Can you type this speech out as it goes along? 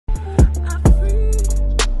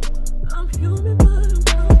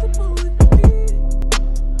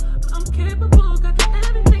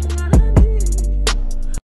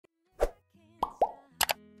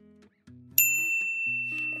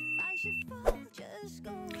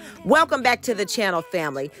Welcome back to the channel,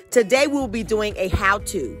 family. Today we'll be doing a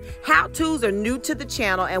how-to. How-tos are new to the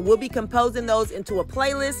channel and we'll be composing those into a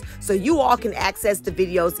playlist so you all can access the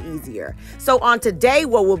videos easier. So on today,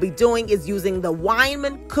 what we'll be doing is using the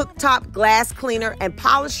Weinmann Cooktop glass cleaner and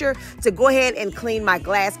polisher to go ahead and clean my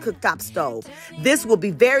glass cooktop stove. This will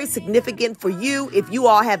be very significant for you if you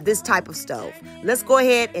all have this type of stove. Let's go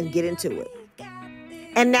ahead and get into it.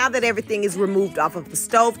 And now that everything is removed off of the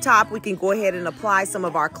stove top, we can go ahead and apply some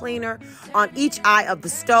of our cleaner on each eye of the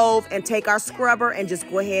stove and take our scrubber and just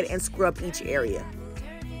go ahead and scrub each area.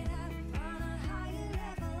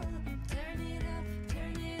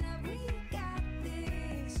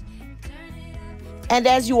 And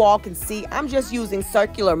as you all can see, I'm just using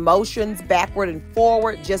circular motions backward and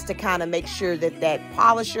forward just to kind of make sure that that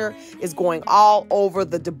polisher is going all over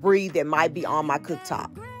the debris that might be on my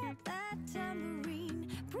cooktop.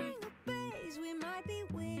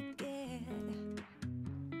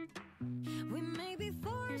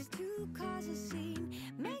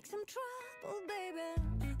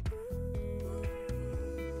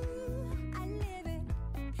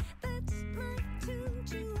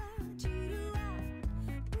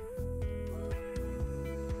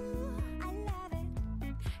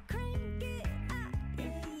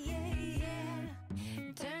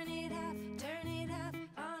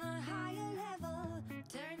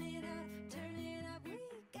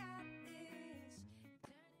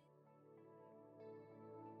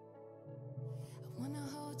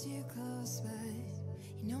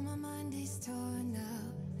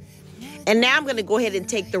 And now I'm going to go ahead and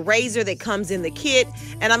take the razor that comes in the kit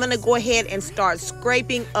and I'm going to go ahead and start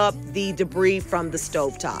scraping up the debris from the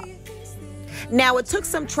stovetop. Now, it took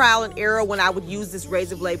some trial and error when I would use this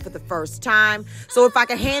razor blade for the first time. So if I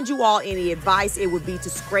could hand you all any advice, it would be to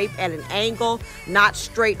scrape at an angle, not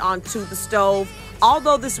straight onto the stove.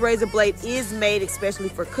 Although this razor blade is made especially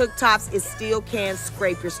for cooktops, it still can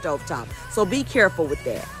scrape your stovetop. So be careful with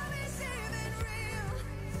that.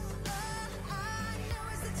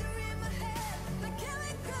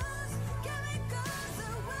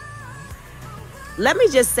 Let me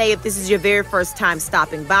just say, if this is your very first time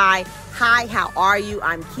stopping by, hi, how are you?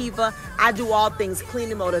 I'm Kiva. I do all things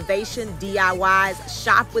cleaning motivation, DIYs,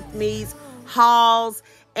 shop with me's, hauls,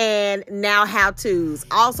 and now how-tos.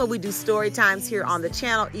 Also, we do story times here on the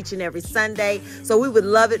channel each and every Sunday. So we would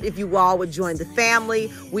love it if you all would join the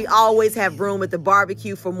family. We always have room at the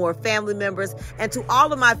barbecue for more family members. And to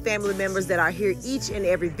all of my family members that are here each and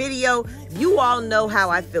every video, you all know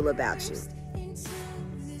how I feel about you.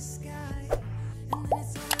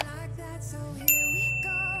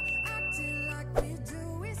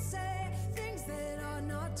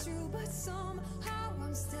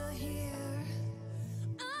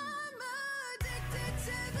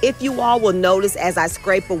 If you all will notice as I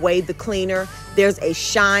scrape away the cleaner, there's a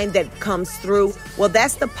shine that comes through. Well,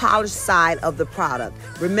 that's the polished side of the product.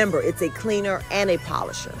 Remember, it's a cleaner and a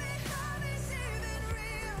polisher.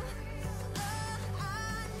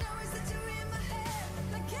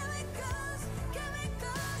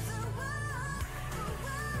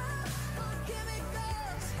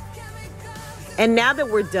 And now that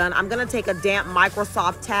we're done, I'm going to take a damp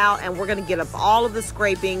Microsoft towel and we're going to get up all of the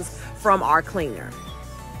scrapings from our cleaner.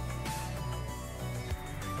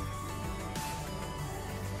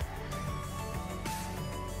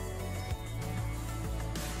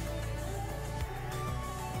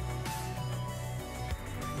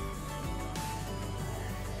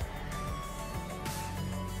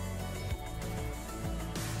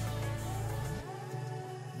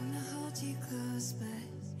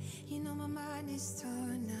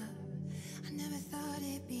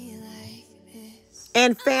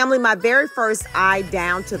 And family, my very first eye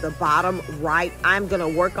down to the bottom right, I'm going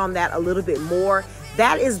to work on that a little bit more.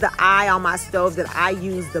 That is the eye on my stove that I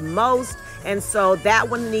use the most. And so that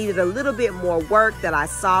one needed a little bit more work that I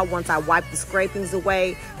saw once I wiped the scrapings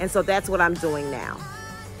away. And so that's what I'm doing now.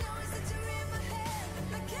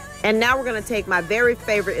 And now we're going to take my very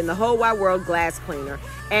favorite in the whole wide world glass cleaner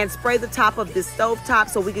and spray the top of this stove top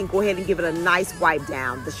so we can go ahead and give it a nice wipe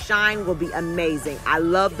down. The shine will be amazing. I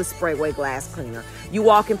love the Sprayway glass cleaner. You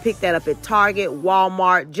all can pick that up at Target,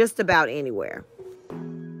 Walmart, just about anywhere.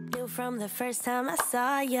 Knew from the first time I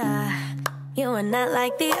saw ya, you were not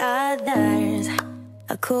like the others.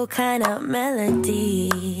 A cool kind of melody.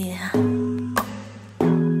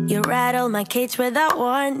 You rattled my cage without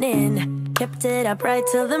warning, kept it up right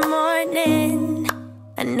till the morning.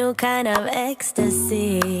 A new kind of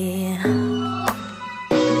ecstasy.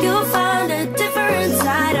 You found a different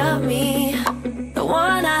side of me, the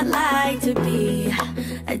one I'd like to be.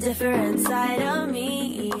 A different side of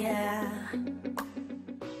me, yeah.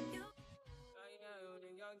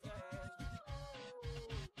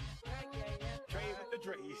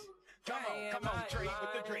 drees. Come on, trade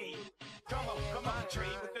with the drees. Come on,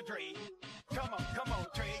 trade with the drees. Come on,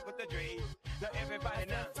 trade with the drees. Let everybody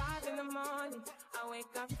know. 5 in the morning, I wake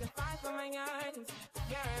up to 5 for my yearnings.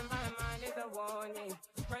 Yeah, in my mind is a warning.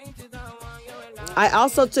 Bring to the one you and I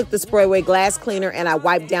also took the Sprayway glass cleaner and I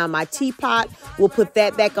wiped down my teapot. We'll put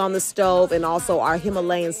that back on the stove, and also our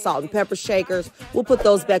Himalayan salt and pepper shakers. We'll put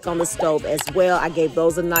those back on the stove as well. I gave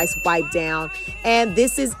those a nice wipe down. And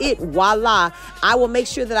this is it. Voila. I will make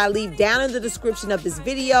sure that I leave down in the description of this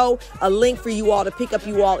video a link for you all to pick up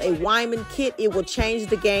a Wyman kit. It will change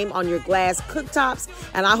the game on your glass cooktops.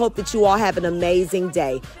 And I hope that you all have an amazing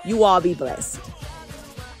day. You all be blessed.